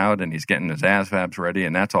working out and he's getting his ASVABs ready,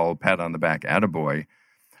 and that's all pat on the back, attaboy.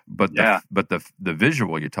 But the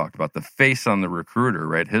visual you talked about, the face on the recruiter,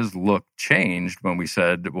 right? His look changed when we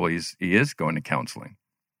said, well, he is going to counseling.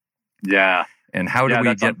 Yeah. And how do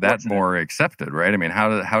we get that more accepted, right? I mean,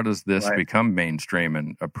 how does this become mainstream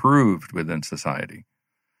and approved within society?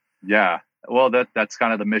 Yeah. Well, that's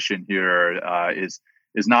kind of the mission here.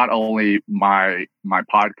 Is not only my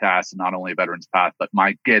podcast, not only Veterans Path, but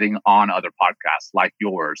my getting on other podcasts like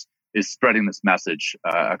yours is spreading this message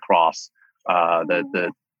across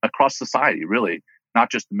across society, really,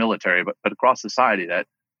 not just the military, but across society that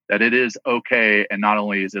it is okay, and not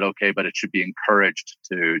only is it okay, but it should be encouraged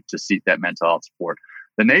to seek that mental health support.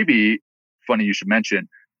 The Navy, funny you should mention,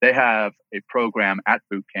 they have a program at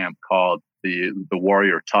boot camp called the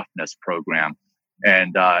Warrior Toughness Program.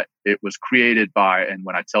 And it was created by, and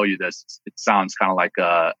when I tell you this, it sounds kind of like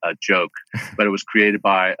a joke, but it was created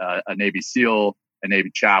by a Navy SEAL, a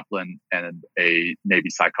Navy chaplain, and a Navy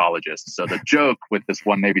psychologist. So the joke with this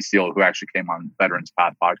one Navy SEAL who actually came on Veterans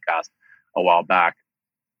Path podcast a while back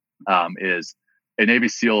is a Navy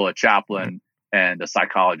SEAL, a chaplain, and a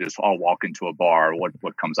psychologist all walk into a bar.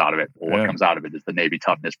 What comes out of it? Well, what comes out of it is the Navy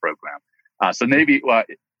Toughness Program. So Navy,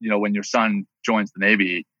 when your son joins the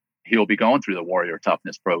Navy, he'll be going through the Warrior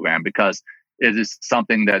Toughness Program because it is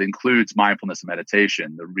something that includes mindfulness and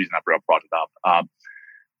meditation. The reason I brought it up,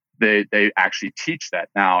 they actually teach that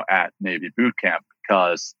now at Navy boot camp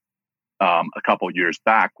because a couple of years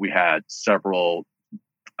back we had several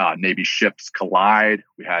Navy ships collide.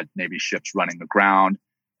 We had Navy ships running aground,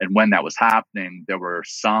 and when that was happening, there were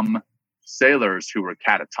some sailors who were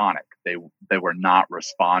catatonic. They were not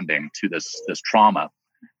responding to this trauma,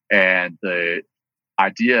 and the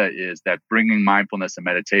idea is that bringing mindfulness and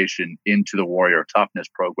meditation into the Warrior Toughness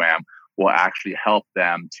Program will actually help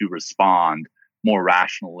them to respond more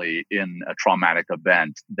rationally in a traumatic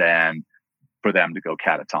event than for them to go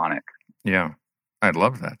catatonic. Yeah, I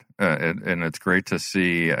love that. And it's great to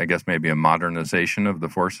see, I guess, maybe a modernization of the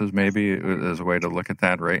forces, maybe as a way to look at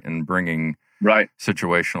that, right? And bringing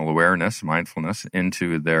situational awareness, mindfulness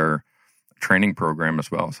into their training program as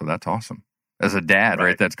well. So that's awesome. As a dad,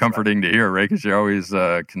 right? That's comforting to hear, right? Because you're always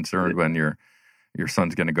concerned when your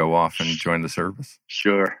son's going to go off and join the service.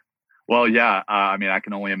 Sure. Well, yeah. I mean, I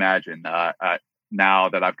can only imagine. Now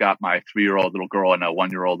that I've got my 3-year-old little girl and a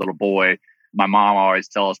 1-year-old little boy, my mom always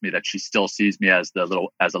tells me that she still sees me as a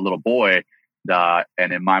little boy.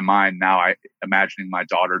 And in my mind now, I imagining my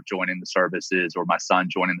daughter joining the services or my son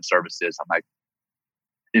joining the services. I'm like,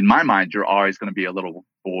 in my mind, you're always going to be a little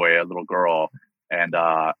boy, a little girl, and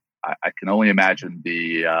I can only imagine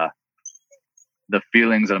the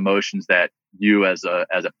feelings and emotions that you as a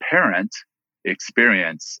parent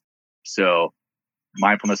experience. So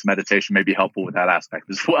mindfulness meditation may be helpful with that aspect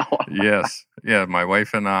as well. Yes. Yeah. My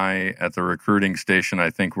wife and I at the recruiting station, I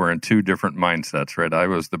think we're in two different mindsets, right? I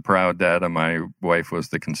was the proud dad and my wife was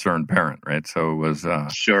the concerned parent, right? So it was,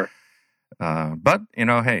 Sure. but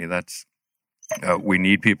hey, that's, we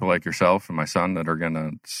need people like yourself and my son that are going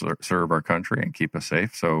to serve our country and keep us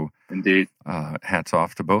safe. So Indeed. Hats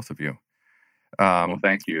off to both of you. Well,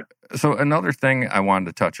 thank you. So another thing I wanted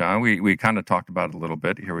to touch on, we kind of talked about it a little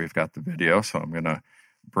bit. Here we've got the video, so I'm going to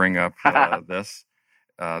bring up this,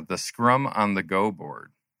 the Scrum on the Go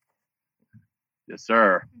board. Yes,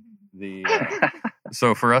 sir.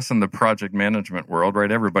 So for us in the project management world, right,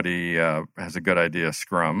 everybody has a good idea of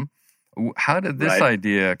Scrum. How did this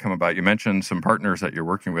idea come about? You mentioned some partners that you're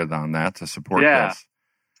working with on that to support this.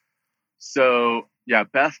 So,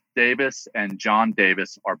 Beth Davis and John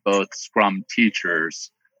Davis are both Scrum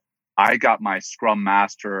teachers. I got my Scrum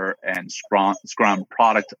Master and Scrum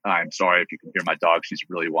product. I'm sorry if you can hear my dog. She's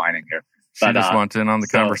really whining here. She just wants in on the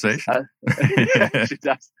conversation. She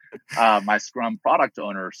does. My Scrum product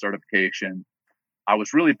owner certification. I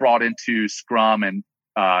was really brought into Scrum and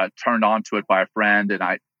turned on to it by a friend, and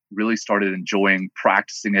I really started enjoying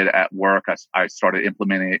practicing it at work. I started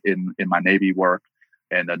implementing it in my Navy work.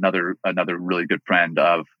 And another really good friend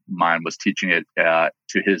of mine was teaching it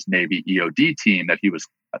to his Navy EOD team that he was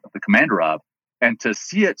the commander of. And to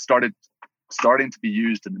see it starting to be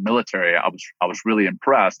used in the military, I was really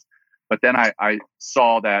impressed. But then I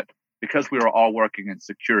saw that because we were all working in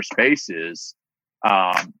secure spaces,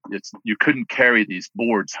 you couldn't carry these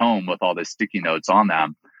boards home with all the sticky notes on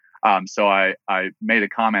them. So I made a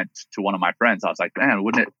comment to one of my friends. I was like, man,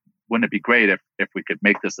 wouldn't it be great if we could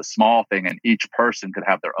make this a small thing and each person could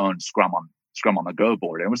have their own Scrum on the Go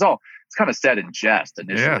board? And it's kind of said in jest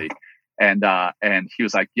initially. Yeah. And he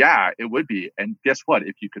was like, yeah, it would be. And guess what?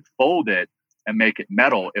 If you could fold it and make it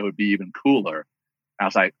metal, it would be even cooler. And I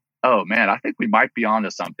was like, oh man, I think we might be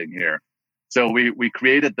onto something here. So we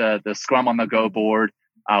created the Scrum on the Go board.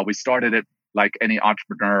 We started it like any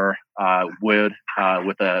entrepreneur would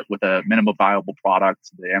with a minimum viable product,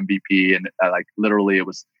 the MVP, and like literally it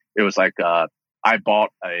was like I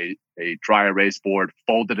bought a dry erase board,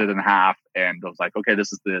 folded it in half, and I was like, okay,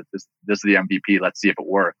 this is the MVP. Let's see if it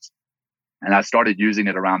works. And I started using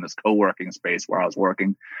it around this co-working space where I was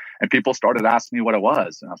working, and people started asking me what it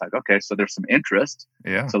was, and I was like, okay, so there's some interest.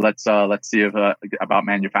 Yeah. So let's see if about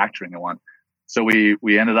manufacturing one. So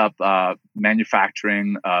we ended up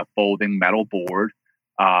manufacturing a folding metal board,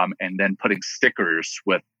 and then putting stickers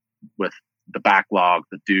with the backlog,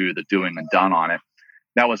 the doing, and done on it.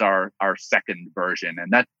 That was our second version,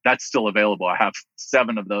 and that's still available. I have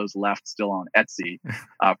 7 of those left still on Etsy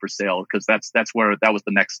for sale, because that's where that was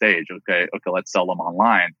the next stage. Okay, let's sell them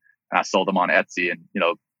online. And I sold them on Etsy, and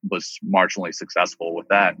was marginally successful with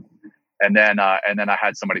that. And then I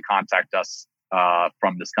had somebody contact us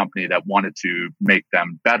from this company that wanted to make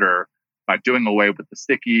them better by doing away with the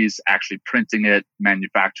stickies, actually printing it,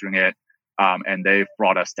 manufacturing it, and they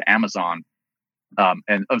brought us to Amazon.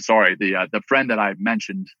 And I'm sorry, the friend that I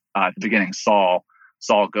mentioned at the beginning, Saul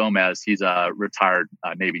Gomez, he's a retired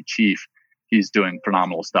Navy chief. He's doing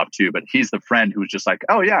phenomenal stuff too, but he's the friend who was just like,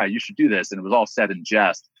 oh yeah, you should do this. And it was all said in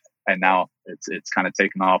jest. And now it's kind of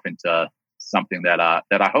taken off into something that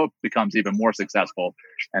I hope becomes even more successful,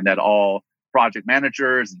 and that all project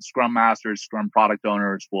managers and Scrum masters, Scrum product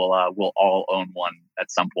owners will all own one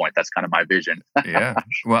at some point. That's kind of my vision. Yeah.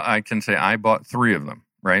 Well, I can say I bought 3 of them.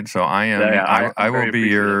 Right. So I will be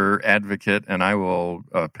your advocate, and I will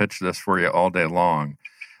pitch this for you all day long.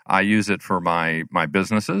 I use it for my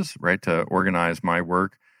businesses, right, to organize my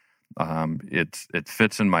work. It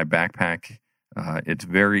fits in my backpack. It's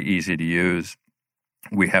very easy to use.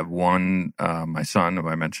 We have one, my son, who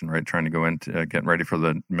I mentioned, right, trying to go into getting ready for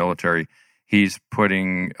the military. He's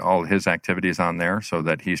putting all his activities on there so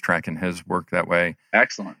that he's tracking his work that way.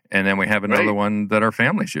 Excellent. And then we have another one that our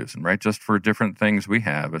family's using, right? Just for different things we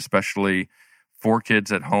have, especially 4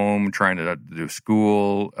 kids at home trying to do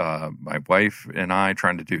school, my wife and I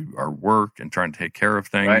trying to do our work and trying to take care of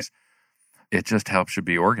things. Right. It just helps you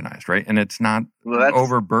be organized, right? And it's not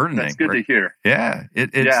overburdening. That's good right? to hear. Yeah.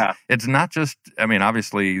 It's not just,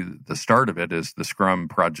 obviously the start of it is the Scrum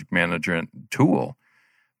project management tool.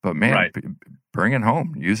 But man, bring it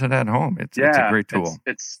home. Use it at home. It's a great tool.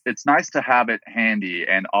 It's nice to have it handy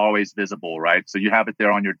and always visible, right? So you have it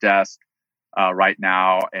there on your desk right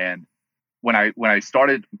now. And when I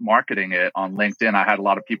started marketing it on LinkedIn, I had a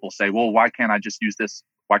lot of people say, "Well, why can't I just use this?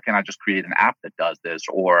 Why can't I just create an app that does this,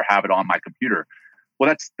 or have it on my computer?" Well,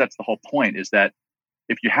 that's the whole point. Is that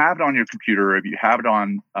if you have it on your computer, if you have it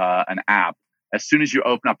on an app, as soon as you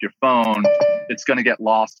open up your phone, it's going to get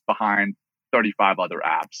lost behind 35 other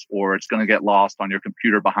apps, or it's going to get lost on your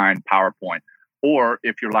computer behind PowerPoint. Or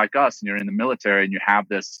if you're like us and you're in the military and you have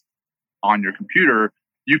this on your computer,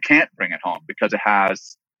 you can't bring it home because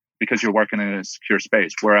you're working in a secure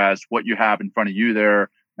space. Whereas what you have in front of you there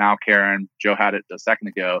now, Karen, Joe had it a second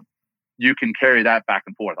ago, you can carry that back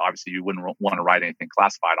and forth. Obviously, you wouldn't want to write anything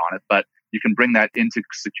classified on it, but you can bring that into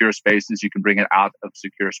secure spaces. You can bring it out of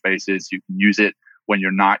secure spaces. You can use it when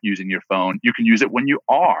you're not using your phone. You can use it when you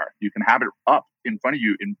are. You can have it up in front of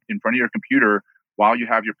you, in front of your computer, while you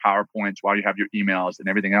have your PowerPoints, while you have your emails and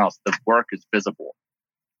everything else. The work is visible.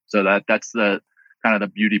 So that's the kind of the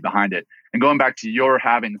beauty behind it. And going back to your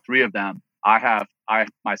having 3 of them, I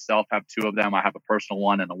myself have 2 of them. I have a personal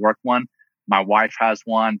one and a work one. My wife has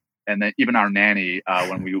one. And then even our nanny,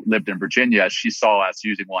 when we lived in Virginia, she saw us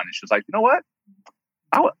using one and she was like, you know what?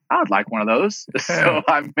 I would like one of those. So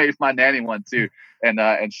I made my nanny one too.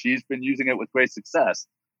 And she's been using it with great success.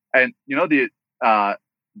 And you know,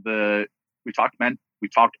 we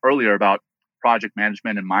talked earlier about project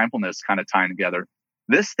management and mindfulness kind of tying together.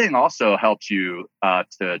 This thing also helps you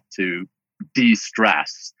to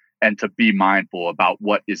de-stress and to be mindful about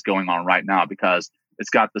what is going on right now, because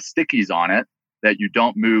it's got the stickies on it that you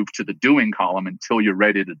don't move to the doing column until you're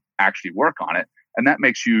ready to actually work on it. And that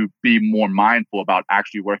makes you be more mindful about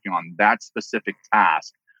actually working on that specific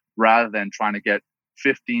task rather than trying to get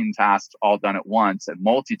 15 tasks all done at once and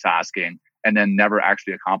multitasking and then never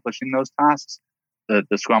actually accomplishing those tasks. The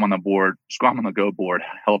Scrum on the Go board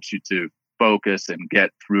helps you to focus and get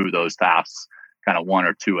through those tasks kind of 1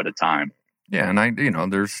 or 2 at a time. Yeah.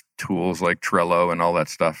 And there's tools like Trello and all that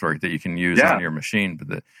stuff, right, that you can use on your machine.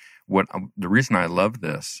 But the reason I love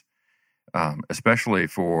this, especially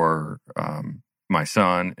for my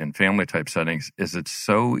son and family type settings, is it's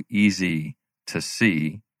so easy to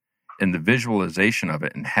see, and the visualization of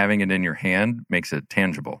it and having it in your hand makes it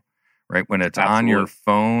tangible, right? When it's on your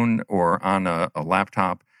phone or on a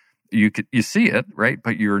laptop, you see it, right?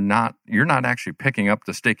 But you're not actually picking up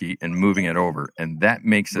the sticky and moving it over, and that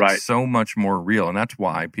makes it so much more real. And that's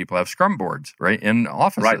why people have Scrum boards, right, in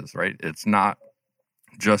offices, right? It's not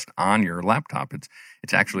just on your laptop;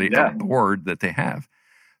 it's actually a board that they have.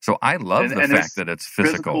 So I love the fact that it's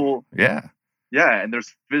physical. Yeah, and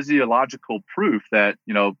there's physiological proof that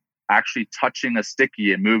actually touching a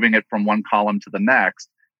sticky and moving it from one column to the next,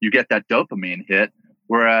 you get that dopamine hit.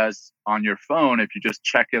 Whereas on your phone, if you just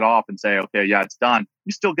check it off and say, okay, yeah, it's done,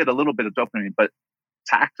 you still get a little bit of dopamine, but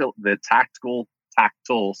the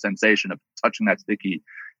tactile sensation of touching that sticky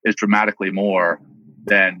is dramatically more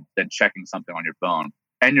than checking something on your phone.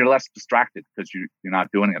 And you're less distracted because you're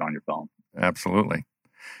not doing it on your phone. Absolutely.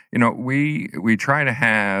 We try to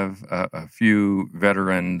have a few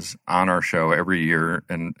veterans on our show every year,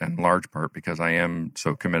 in large part because I am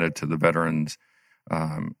so committed to the veterans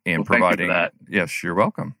and providing. Thank you for that. Yes, you're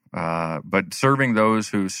welcome. But serving those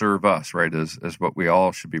who serve us, right, is what we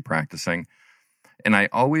all should be practicing. And I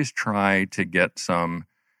always try to get some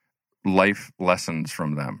life lessons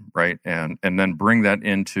from them, right, and then bring that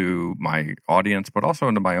into my audience, but also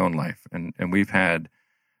into my own life. And we've had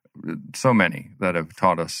so many that have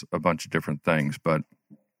taught us a bunch of different things. But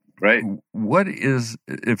what is,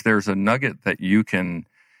 if there's a nugget that you can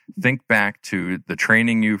think back to the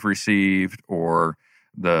training you've received or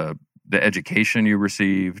the education you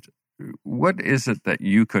received, what is it that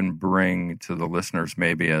you can bring to the listeners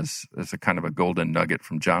maybe as a kind of a golden nugget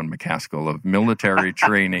from Jon Macaskill of military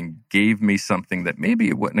training gave me something that maybe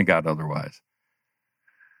you wouldn't have got otherwise?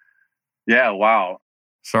 Yeah, wow.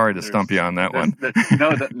 Sorry to stump you on that one.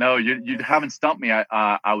 No, you haven't stumped me.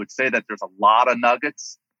 I would say that there's a lot of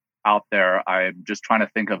nuggets out there. I'm just trying to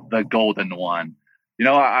think of the golden one.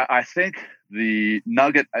 I think the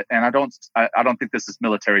nugget, and I don't think this is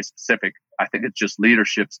military specific. I think it's just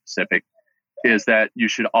leadership specific, is that you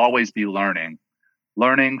should always be learning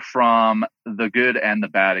from the good and the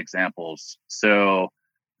bad examples. So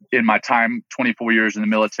in my time, 24 years in the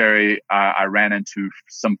military, I ran into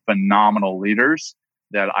some phenomenal leaders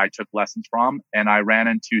that I took lessons from. And I ran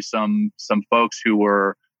into some folks who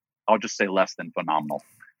were, I'll just say, less than phenomenal.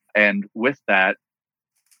 And with that,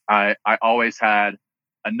 I always had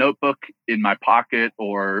a notebook in my pocket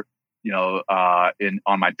or,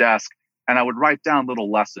 on my desk. And I would write down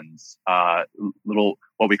little lessons, little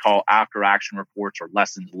what we call after action reports or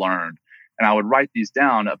lessons learned. And I would write these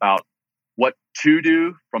down about what to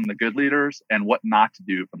do from the good leaders and what not to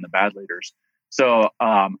do from the bad leaders. So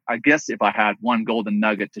I guess if I had one golden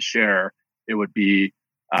nugget to share, it would be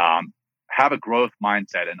have a growth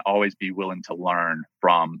mindset and always be willing to learn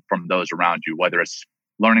from those around you, whether it's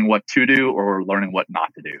learning what to do or learning what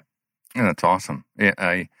not to do. Yeah, that's awesome.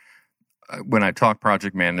 Yeah, when I talk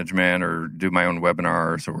project management or do my own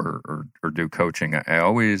webinars or do coaching, I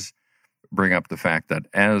always bring up the fact that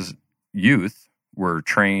as youth, we're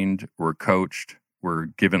trained, we're coached, we're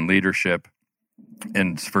given leadership.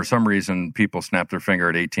 And for some reason, people snap their finger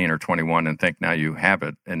at 18 or 21 and think now you have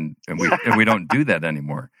it. And we don't do that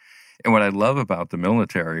anymore. And what I love about the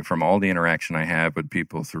military, from all the interaction I have with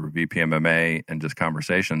people through VPMMA and just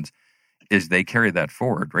conversations, is they carry that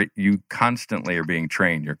forward, right? You constantly are being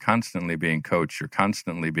trained. You're constantly being coached. You're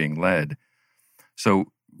constantly being led. So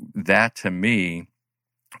that, to me,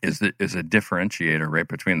 is a differentiator, right,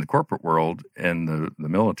 between the corporate world and the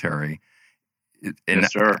military. And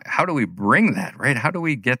yes, sir. How do we bring that, right? How do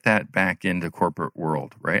we get that back into corporate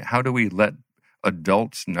world, right? How do we let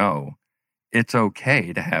adults know it's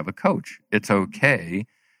okay to have a coach? It's okay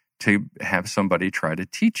to have somebody try to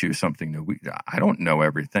teach you something new. I don't know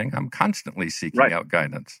everything. I'm constantly seeking out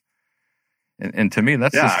guidance. And to me,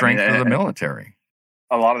 that's the strength of the military.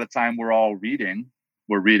 A lot of the time we're all reading.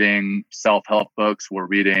 We're reading self-help books. We're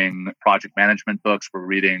reading project management books. We're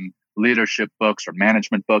reading leadership books or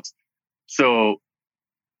management books. So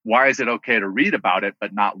why is it okay to read about it,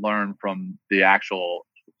 but not learn from the actual,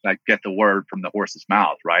 get the word from the horse's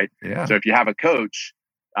mouth, right? Yeah. So if you have a coach,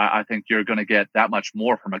 I think you're going to get that much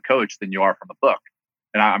more from a coach than you are from a book.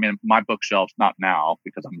 And I mean, my bookshelves, not now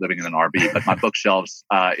because I'm living in an RV, but my bookshelves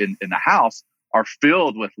in the house are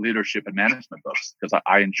filled with leadership and management books because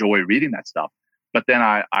I enjoy reading that stuff. But then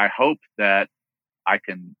I hope that I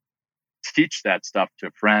can teach that stuff to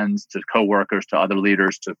friends, to coworkers, to other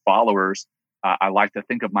leaders, to followers. I like to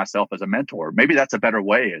think of myself as a mentor. Maybe that's a better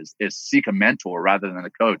way is seek a mentor rather than a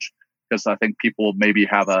coach. Because I think people maybe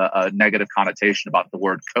have a negative connotation about the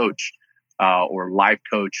word coach or life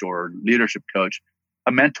coach or leadership coach,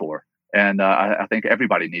 a mentor. And I think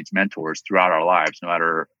everybody needs mentors throughout our lives, no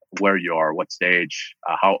matter where you are, what stage,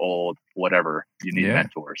 how old, whatever, you need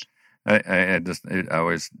mentors. I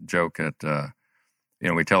always joke at,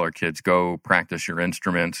 we tell our kids, go practice your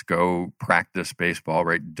instruments, go practice baseball,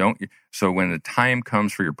 right? So when the time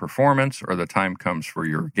comes for your performance or the time comes for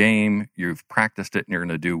your game, you've practiced it and you're going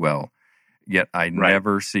to do well. Yet I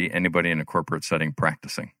never see anybody in a corporate setting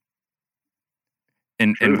practicing.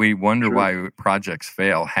 And we wonder why projects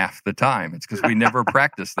fail half the time. It's because we never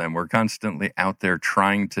practice them. We're constantly out there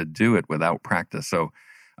trying to do it without practice. So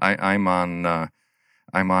I'm on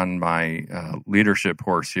my leadership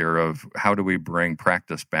horse here of how do we bring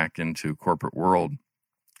practice back into corporate world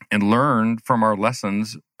and learn from our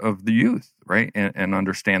lessons of the youth, right? And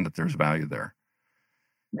understand that there's value there.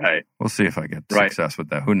 Right. We'll see if I get success with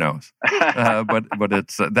that. Who knows? But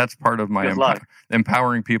it's that's part of my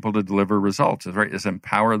empowering people to deliver results. Is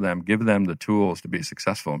empower them, give them the tools to be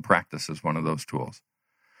successful, and practice is one of those tools.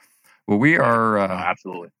 Well, we are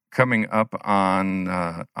absolutely coming up on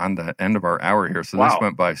the end of our hour here, so this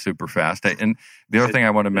went by super fast. And the other thing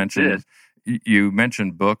I want to mention is you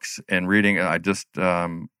mentioned books and reading.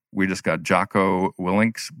 We just got Jocko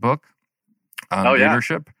Willink's book on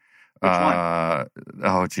leadership. Which one?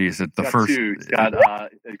 The first. It's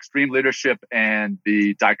got Extreme Leadership and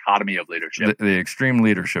the Dichotomy of Leadership. The Extreme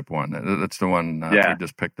Leadership one. That's the one we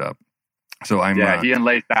just picked up. So he and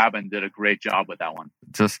Leif Babin did a great job with that one.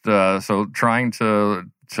 Just so trying to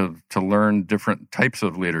learn different types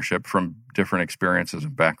of leadership from different experiences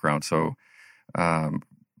and backgrounds. So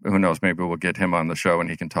who knows? Maybe we'll get him on the show and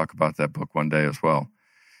he can talk about that book one day as well.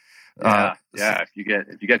 If you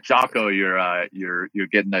get Jocko, you're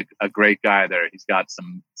getting a great guy there. He's got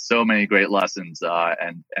so many great lessons,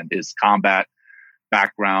 and his combat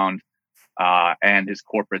background and his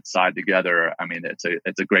corporate side together. I mean, it's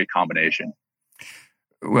a great combination.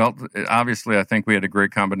 Well, obviously, I think we had a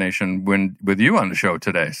great combination with you on the show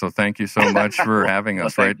today. So thank you so much for having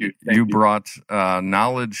us. Thank you brought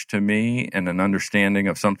knowledge to me and an understanding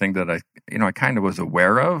of something that I kind of was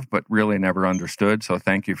aware of, but really never understood. So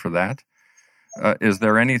thank you for that. Is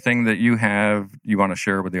there anything that you want to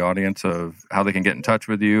share with the audience of how they can get in touch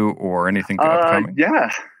with you or anything upcoming?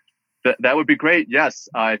 Yeah, that would be great. Yes.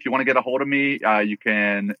 If you want to get a hold of me, you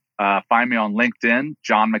can find me on LinkedIn,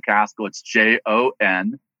 Jon Macaskill. It's JonMacaskill,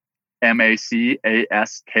 and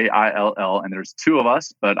there's two of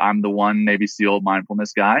us, but I'm the one Navy SEAL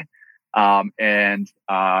mindfulness guy. And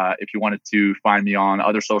if you wanted to find me on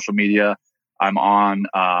other social media, I'm on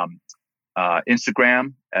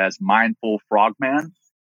Instagram as Mindful Frogman.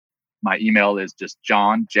 My email is just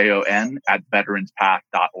Jon, Jon,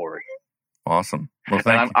 @veteranspath.org. Awesome. Well,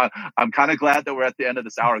 thank you. I'm kind of glad that we're at the end of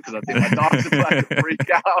this hour because I think my dogs are about to freak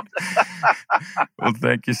out. Well,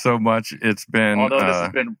 thank you so much. It's been this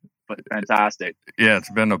has been fantastic. Yeah, it's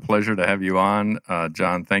been a pleasure to have you on,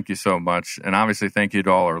 Jon. Thank you so much. And obviously, thank you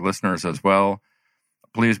to all our listeners as well.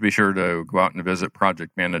 Please be sure to go out and visit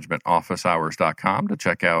projectmanagementofficehours.com to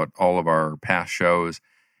check out all of our past shows.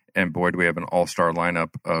 And boy, do we have an all-star lineup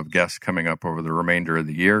of guests coming up over the remainder of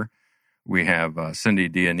the year. We have Cindy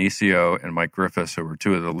Dionisio and Mike Griffiths, who are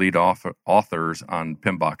two of the lead authors on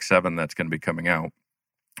PMBOK 7 that's going to be coming out.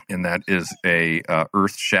 And that is a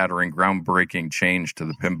earth-shattering, groundbreaking change to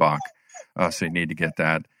the PMBOK. So you need to get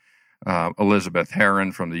that. Elizabeth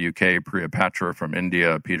Heron from the UK, Priya Patra from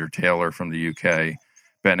India, Peter Taylor from the UK,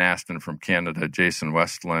 Ben Aston from Canada, Jason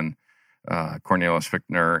Westland, Cornelius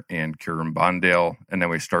Fichtner, and Kieran Bondale. And then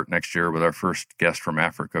we start next year with our first guest from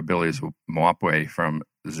Africa, Billy Mwapwe from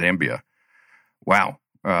Zambia. Wow.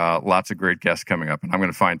 Lots of great guests coming up. And I'm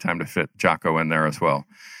going to find time to fit Jocko in there as well.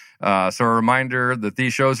 So a reminder that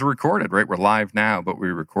these shows are recorded, right? We're live now, but we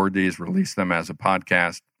record these, release them as a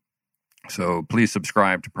podcast. So please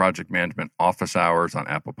subscribe to Project Management Office Hours on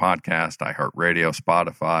Apple Podcast, iHeartRadio,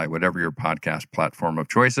 Spotify, whatever your podcast platform of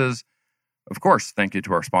choice is. Of course, thank you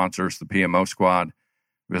to our sponsors, the PMO Squad.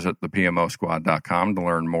 Visit thepmosquad.com to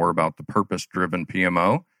learn more about the purpose-driven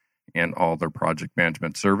PMO and all their project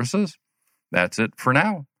management services. That's it for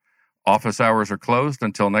now. Office hours are closed.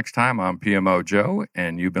 Until next time, I'm PMO Joe,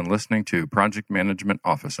 and you've been listening to Project Management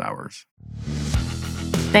Office Hours.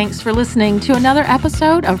 Thanks for listening to another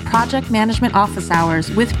episode of Project Management Office Hours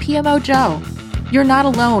with PMO Joe. You're not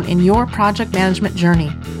alone in your project management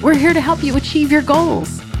journey. We're here to help you achieve your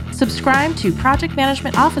goals. Subscribe to Project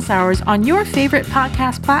Management Office Hours on your favorite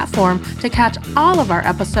podcast platform to catch all of our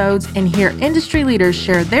episodes and hear industry leaders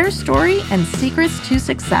share their story and secrets to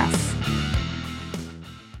success.